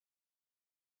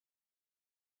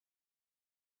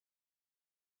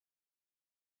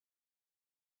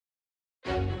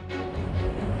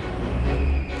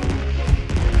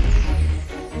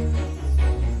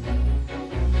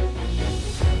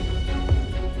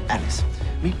Alice,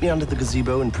 meet me under the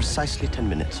gazebo in precisely 10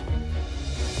 minutes.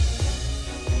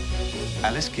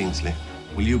 Alice Kingsley,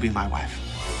 will you be my wife?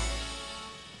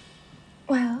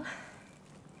 Well,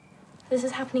 this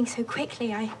is happening so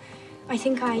quickly. I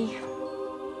think I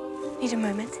need a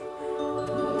moment.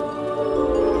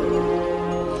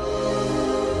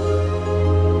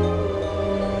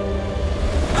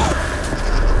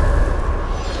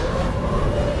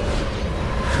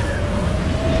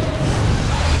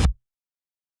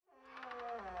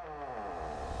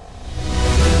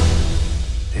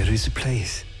 There is a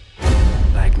place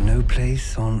like no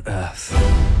place on earth.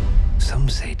 Some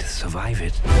say to survive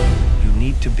it, you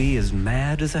need to be as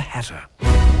mad as a hatter.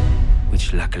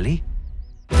 Which, luckily,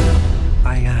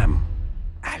 I am.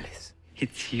 Alice,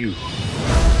 it's you.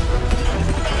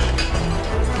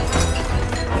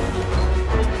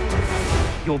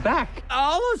 You're back.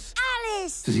 Alice!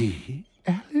 Alice! See,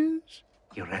 Alice?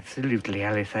 You're absolutely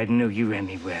Alice. I'd know you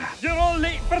anywhere. You're all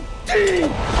late for tea!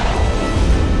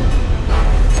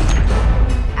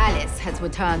 Alice has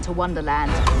returned to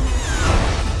Wonderland.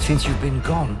 Since you've been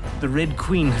gone, the Red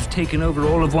Queen has taken over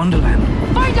all of Wonderland.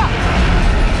 Find her!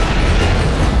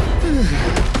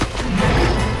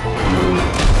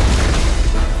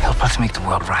 Help us make the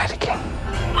world right again.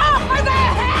 Off with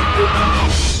their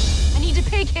head! I need a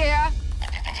pig here.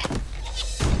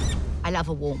 I love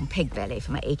a warm pig belly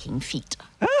for my aching feet.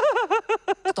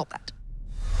 Stop that.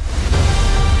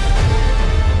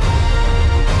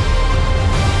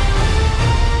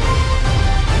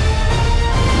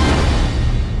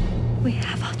 We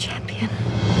have our champion.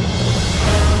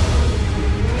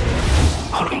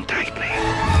 Hold on tightly.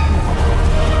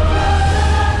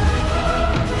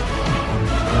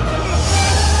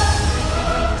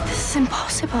 This is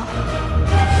impossible.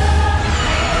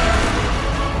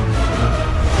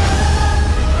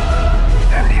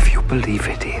 And if you believe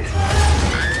it is.